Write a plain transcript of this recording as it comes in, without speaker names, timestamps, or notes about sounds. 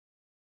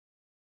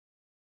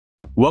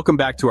Welcome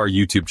back to our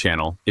YouTube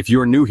channel. If you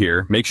are new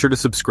here, make sure to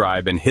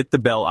subscribe and hit the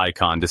bell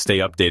icon to stay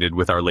updated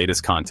with our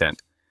latest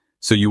content.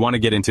 So you want to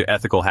get into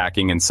ethical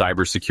hacking and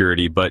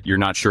cybersecurity, but you're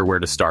not sure where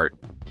to start?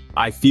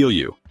 I feel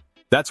you.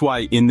 That's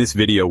why in this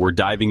video we're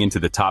diving into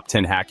the top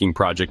 10 hacking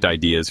project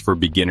ideas for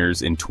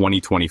beginners in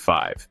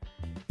 2025.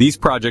 These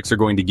projects are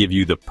going to give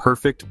you the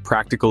perfect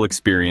practical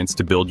experience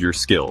to build your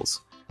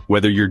skills.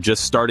 Whether you're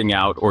just starting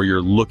out or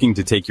you're looking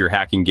to take your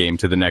hacking game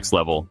to the next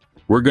level,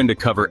 we're going to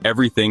cover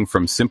everything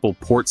from simple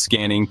port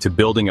scanning to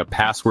building a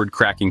password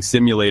cracking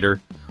simulator,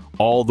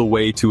 all the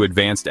way to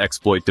advanced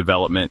exploit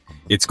development.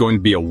 It's going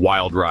to be a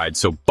wild ride,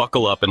 so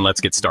buckle up and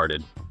let's get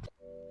started.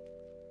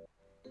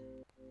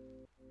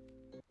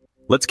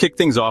 Let's kick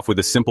things off with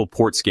a simple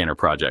port scanner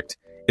project.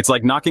 It's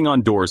like knocking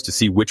on doors to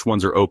see which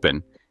ones are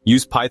open.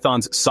 Use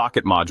Python's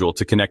socket module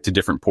to connect to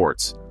different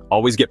ports.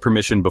 Always get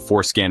permission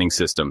before scanning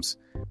systems.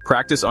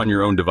 Practice on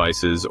your own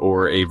devices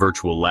or a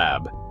virtual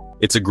lab.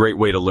 It's a great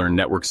way to learn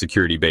network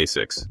security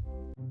basics.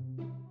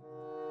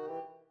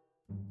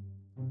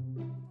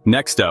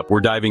 Next up, we're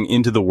diving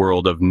into the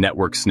world of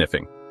network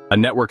sniffing. A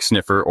network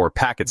sniffer, or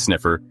packet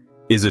sniffer,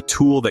 is a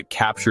tool that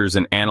captures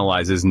and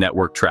analyzes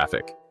network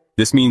traffic.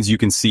 This means you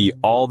can see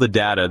all the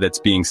data that's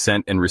being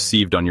sent and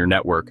received on your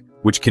network,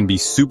 which can be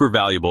super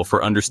valuable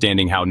for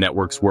understanding how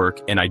networks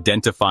work and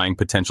identifying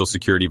potential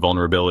security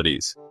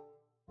vulnerabilities.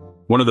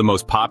 One of the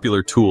most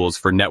popular tools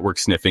for network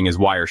sniffing is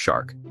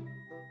Wireshark.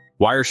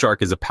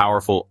 Wireshark is a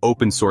powerful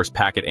open-source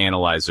packet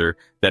analyzer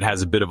that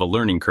has a bit of a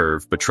learning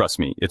curve, but trust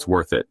me, it's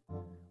worth it.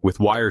 With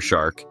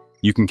Wireshark,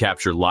 you can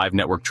capture live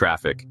network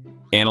traffic,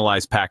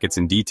 analyze packets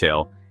in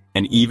detail,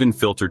 and even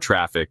filter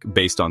traffic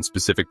based on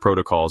specific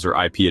protocols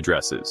or IP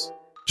addresses.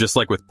 Just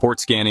like with port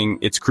scanning,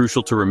 it's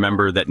crucial to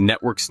remember that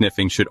network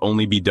sniffing should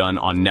only be done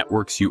on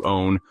networks you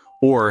own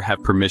or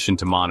have permission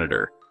to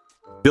monitor.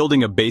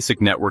 Building a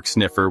basic network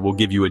sniffer will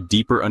give you a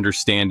deeper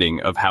understanding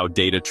of how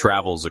data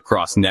travels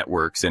across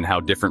networks and how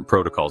different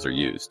protocols are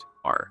used.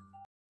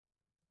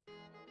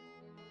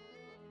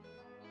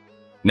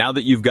 Now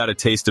that you've got a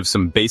taste of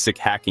some basic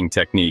hacking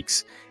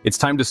techniques, it's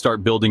time to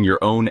start building your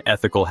own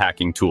ethical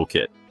hacking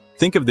toolkit.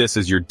 Think of this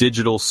as your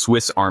digital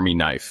Swiss Army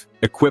knife,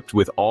 equipped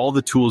with all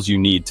the tools you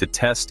need to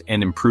test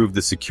and improve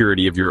the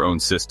security of your own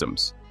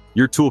systems.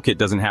 Your toolkit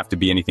doesn't have to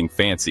be anything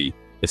fancy,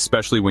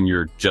 especially when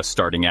you're just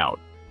starting out.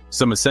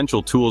 Some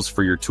essential tools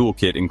for your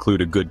toolkit include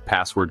a good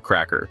password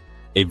cracker,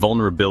 a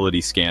vulnerability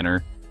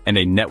scanner, and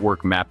a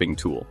network mapping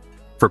tool.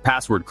 For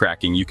password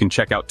cracking, you can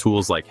check out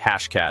tools like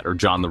Hashcat or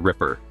John the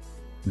Ripper.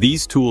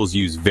 These tools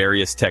use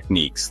various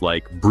techniques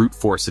like brute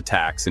force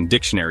attacks and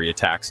dictionary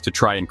attacks to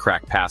try and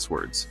crack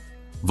passwords.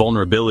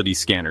 Vulnerability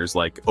scanners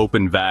like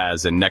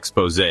OpenVAS and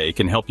Nexpose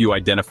can help you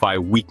identify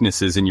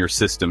weaknesses in your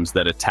systems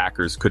that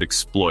attackers could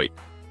exploit.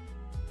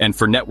 And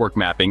for network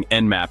mapping,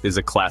 Nmap is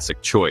a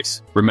classic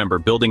choice. Remember,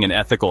 building an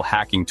ethical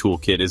hacking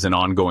toolkit is an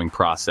ongoing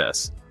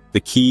process.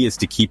 The key is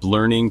to keep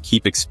learning,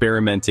 keep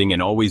experimenting,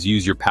 and always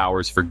use your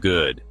powers for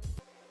good.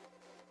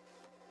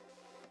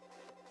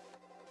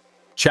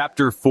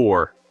 Chapter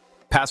 4.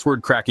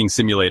 Password Cracking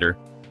Simulator.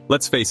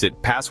 Let's face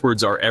it,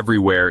 passwords are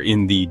everywhere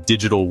in the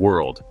digital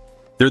world.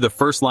 They're the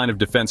first line of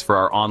defense for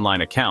our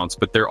online accounts,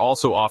 but they're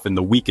also often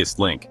the weakest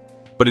link.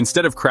 But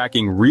instead of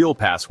cracking real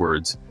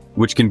passwords,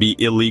 which can be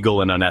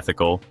illegal and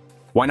unethical,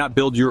 why not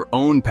build your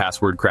own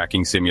password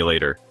cracking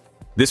simulator?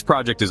 This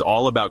project is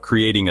all about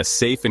creating a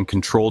safe and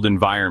controlled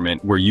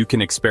environment where you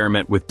can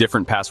experiment with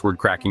different password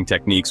cracking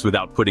techniques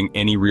without putting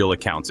any real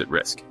accounts at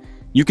risk.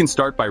 You can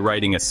start by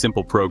writing a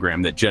simple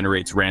program that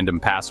generates random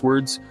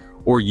passwords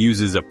or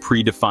uses a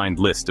predefined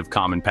list of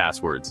common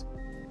passwords.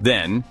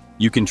 Then,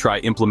 you can try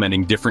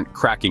implementing different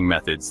cracking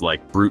methods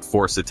like brute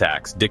force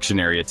attacks,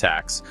 dictionary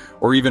attacks,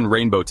 or even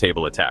rainbow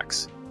table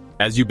attacks.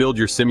 As you build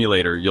your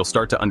simulator, you'll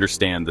start to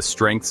understand the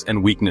strengths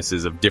and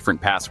weaknesses of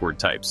different password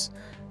types.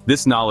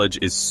 This knowledge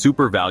is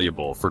super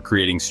valuable for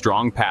creating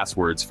strong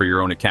passwords for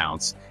your own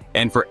accounts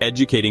and for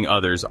educating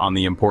others on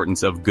the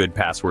importance of good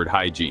password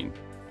hygiene.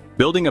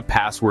 Building a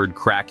password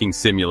cracking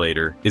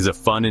simulator is a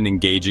fun and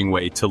engaging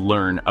way to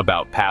learn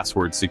about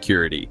password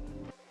security.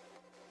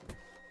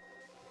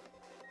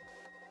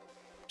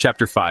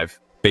 Chapter 5.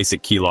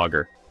 Basic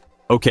Keylogger.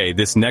 Okay,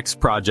 this next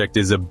project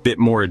is a bit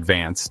more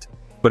advanced,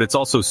 but it's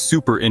also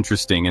super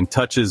interesting and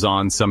touches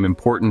on some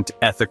important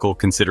ethical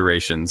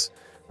considerations.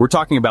 We're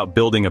talking about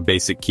building a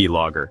basic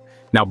keylogger.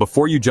 Now,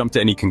 before you jump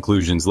to any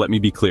conclusions, let me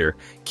be clear.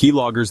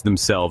 Keyloggers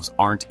themselves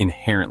aren't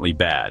inherently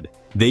bad.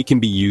 They can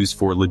be used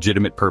for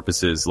legitimate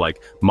purposes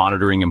like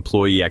monitoring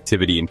employee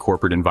activity in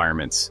corporate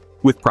environments,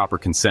 with proper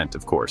consent,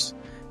 of course.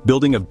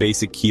 Building a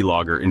basic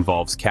keylogger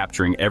involves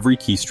capturing every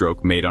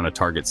keystroke made on a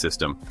target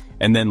system,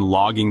 and then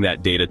logging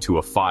that data to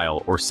a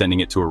file or sending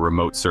it to a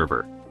remote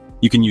server.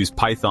 You can use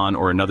Python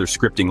or another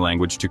scripting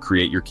language to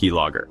create your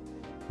keylogger.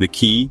 The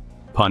key,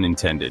 pun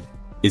intended,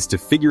 is to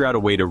figure out a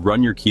way to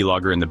run your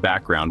keylogger in the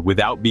background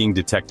without being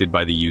detected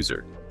by the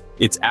user.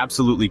 It's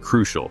absolutely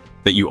crucial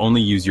that you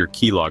only use your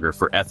keylogger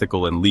for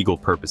ethical and legal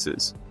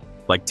purposes,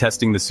 like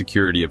testing the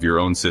security of your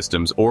own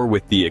systems or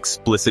with the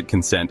explicit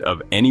consent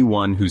of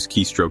anyone whose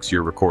keystrokes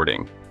you're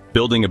recording.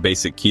 Building a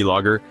basic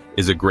keylogger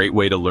is a great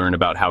way to learn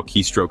about how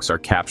keystrokes are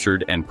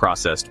captured and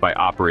processed by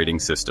operating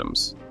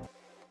systems.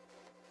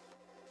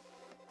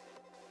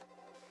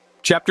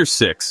 Chapter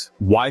 6.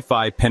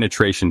 Wi-Fi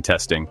Penetration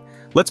Testing.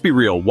 Let's be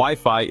real,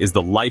 Wi-Fi is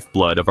the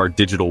lifeblood of our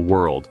digital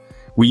world.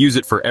 We use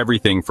it for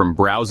everything from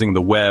browsing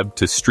the web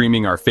to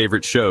streaming our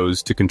favorite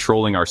shows to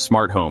controlling our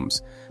smart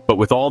homes. But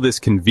with all this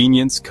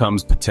convenience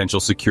comes potential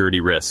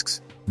security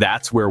risks.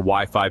 That's where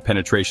Wi-Fi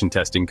penetration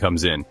testing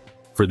comes in.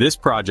 For this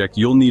project,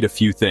 you'll need a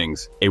few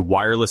things: a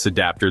wireless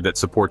adapter that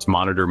supports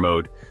monitor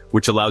mode,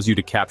 which allows you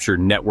to capture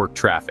network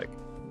traffic,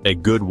 a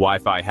good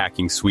Wi-Fi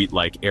hacking suite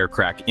like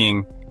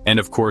AirCrack-ing, and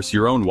of course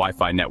your own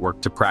Wi-Fi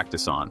network to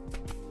practice on.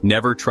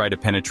 Never try to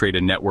penetrate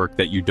a network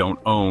that you don't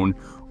own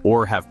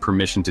or have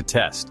permission to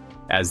test,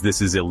 as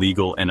this is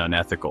illegal and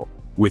unethical.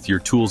 With your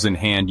tools in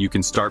hand, you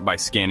can start by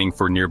scanning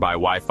for nearby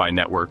Wi-Fi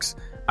networks,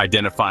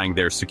 identifying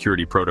their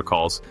security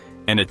protocols,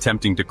 and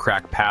attempting to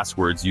crack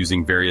passwords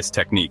using various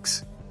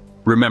techniques.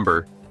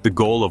 Remember, the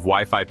goal of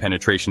Wi-Fi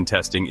penetration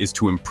testing is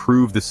to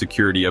improve the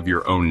security of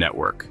your own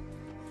network.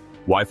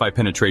 Wi-Fi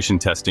penetration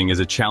testing is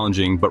a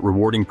challenging but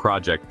rewarding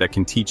project that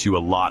can teach you a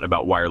lot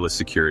about wireless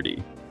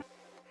security.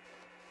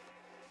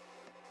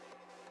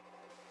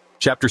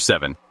 Chapter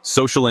 7.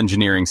 Social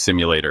Engineering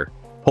Simulator.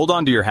 Hold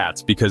on to your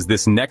hats because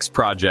this next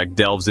project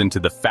delves into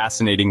the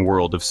fascinating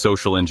world of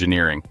social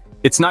engineering.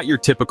 It's not your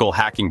typical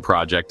hacking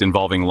project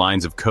involving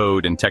lines of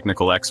code and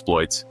technical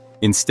exploits.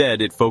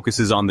 Instead, it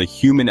focuses on the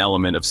human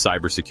element of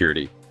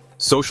cybersecurity.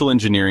 Social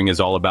engineering is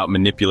all about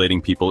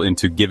manipulating people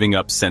into giving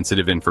up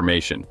sensitive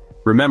information.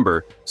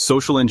 Remember,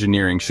 social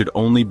engineering should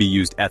only be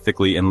used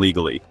ethically and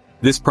legally.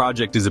 This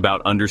project is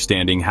about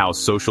understanding how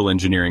social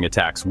engineering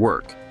attacks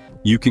work.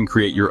 You can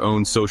create your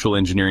own social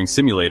engineering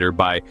simulator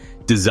by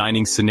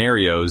designing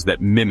scenarios that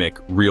mimic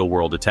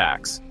real-world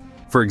attacks.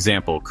 For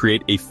example,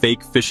 create a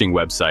fake phishing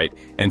website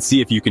and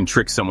see if you can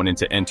trick someone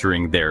into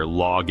entering their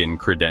login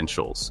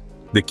credentials.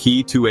 The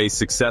key to a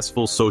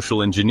successful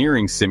social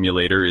engineering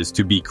simulator is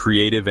to be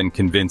creative and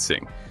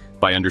convincing.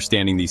 By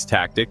understanding these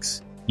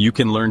tactics, you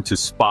can learn to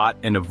spot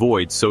and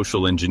avoid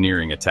social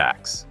engineering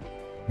attacks.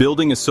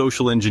 Building a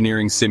social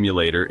engineering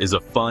simulator is a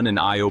fun and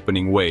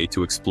eye-opening way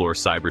to explore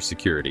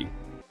cybersecurity.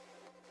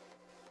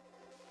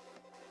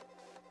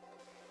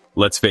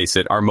 Let's face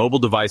it, our mobile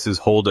devices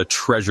hold a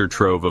treasure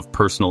trove of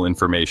personal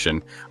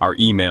information: our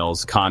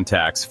emails,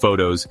 contacts,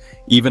 photos,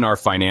 even our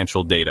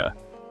financial data.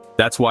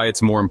 That's why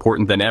it's more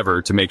important than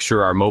ever to make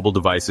sure our mobile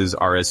devices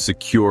are as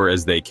secure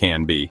as they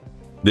can be.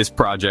 This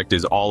project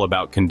is all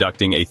about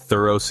conducting a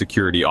thorough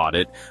security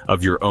audit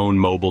of your own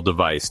mobile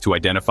device to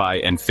identify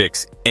and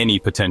fix any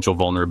potential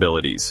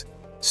vulnerabilities.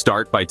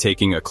 Start by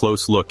taking a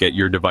close look at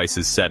your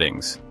device's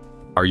settings.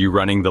 Are you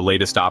running the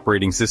latest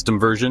operating system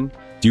version?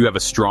 Do you have a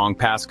strong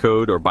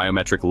passcode or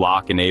biometric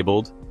lock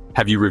enabled?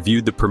 Have you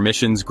reviewed the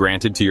permissions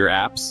granted to your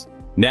apps?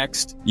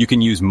 Next, you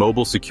can use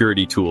mobile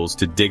security tools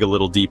to dig a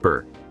little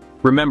deeper.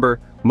 Remember,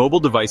 mobile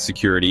device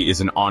security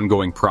is an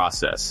ongoing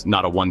process,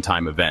 not a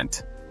one-time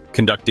event.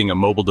 Conducting a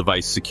mobile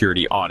device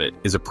security audit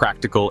is a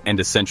practical and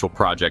essential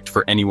project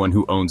for anyone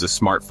who owns a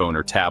smartphone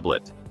or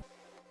tablet.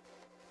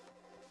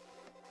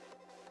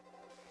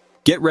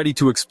 Get ready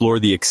to explore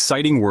the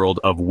exciting world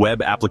of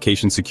web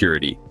application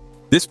security.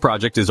 This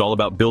project is all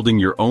about building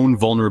your own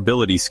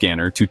vulnerability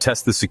scanner to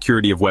test the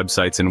security of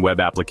websites and web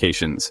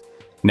applications.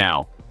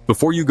 Now,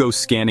 before you go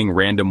scanning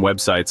random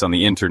websites on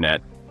the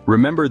internet,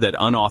 remember that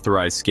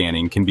unauthorized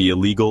scanning can be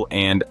illegal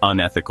and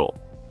unethical.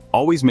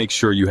 Always make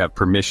sure you have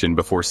permission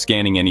before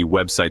scanning any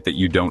website that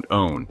you don't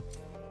own.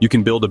 You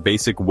can build a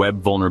basic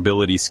web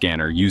vulnerability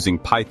scanner using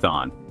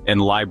Python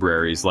and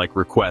libraries like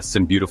Requests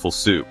and Beautiful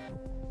Soup.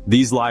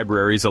 These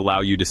libraries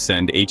allow you to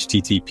send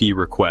HTTP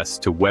requests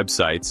to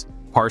websites,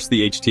 parse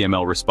the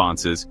HTML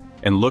responses,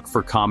 and look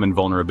for common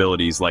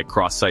vulnerabilities like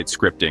cross-site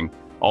scripting,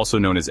 also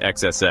known as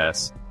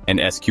XSS, and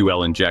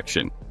SQL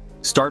injection.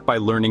 Start by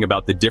learning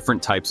about the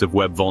different types of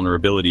web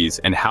vulnerabilities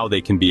and how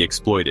they can be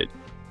exploited.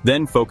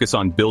 Then focus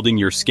on building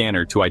your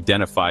scanner to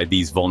identify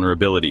these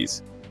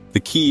vulnerabilities. The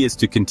key is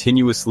to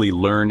continuously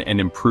learn and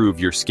improve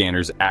your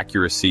scanner's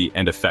accuracy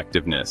and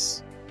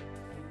effectiveness.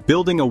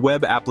 Building a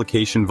web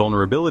application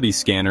vulnerability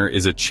scanner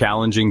is a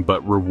challenging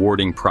but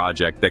rewarding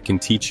project that can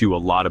teach you a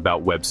lot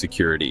about web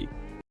security.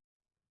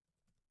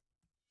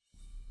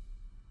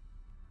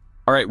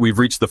 Alright, we've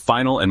reached the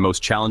final and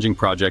most challenging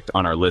project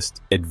on our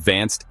list: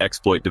 advanced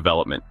exploit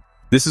development.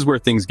 This is where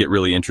things get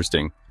really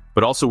interesting,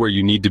 but also where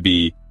you need to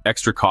be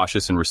extra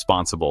cautious and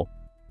responsible.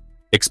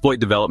 Exploit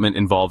development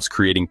involves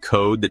creating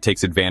code that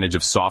takes advantage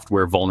of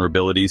software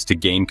vulnerabilities to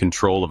gain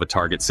control of a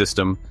target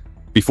system.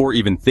 Before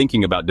even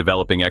thinking about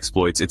developing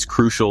exploits, it's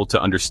crucial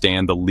to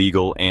understand the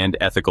legal and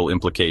ethical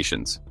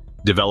implications.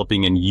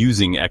 Developing and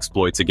using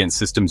exploits against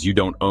systems you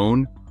don't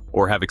own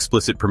or have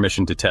explicit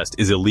permission to test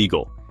is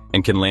illegal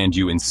and can land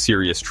you in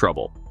serious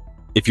trouble.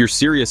 If you're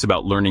serious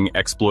about learning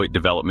exploit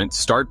development,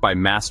 start by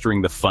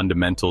mastering the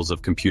fundamentals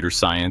of computer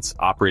science,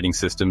 operating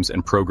systems,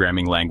 and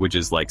programming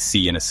languages like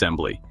C and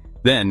assembly.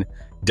 Then,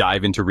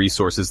 Dive into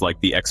resources like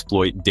the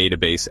exploit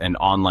database and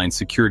online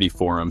security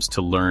forums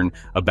to learn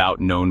about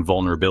known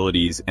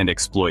vulnerabilities and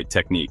exploit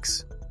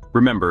techniques.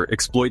 Remember,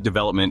 exploit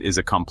development is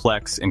a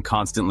complex and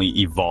constantly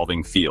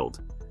evolving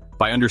field.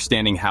 By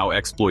understanding how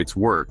exploits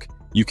work,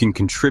 you can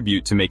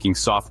contribute to making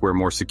software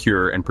more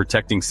secure and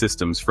protecting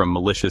systems from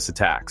malicious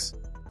attacks.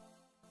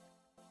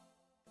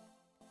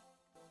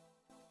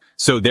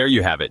 So there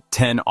you have it,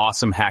 10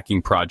 awesome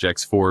hacking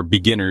projects for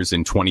beginners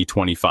in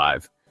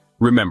 2025.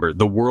 Remember,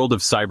 the world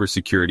of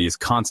cybersecurity is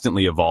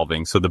constantly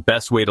evolving, so the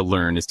best way to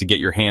learn is to get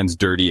your hands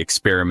dirty,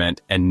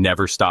 experiment, and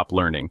never stop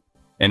learning.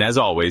 And as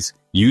always,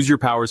 use your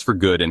powers for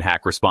good and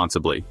hack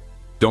responsibly.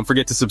 Don't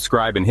forget to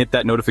subscribe and hit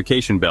that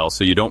notification bell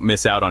so you don't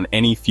miss out on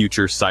any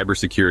future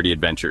cybersecurity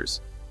adventures.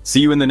 See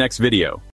you in the next video.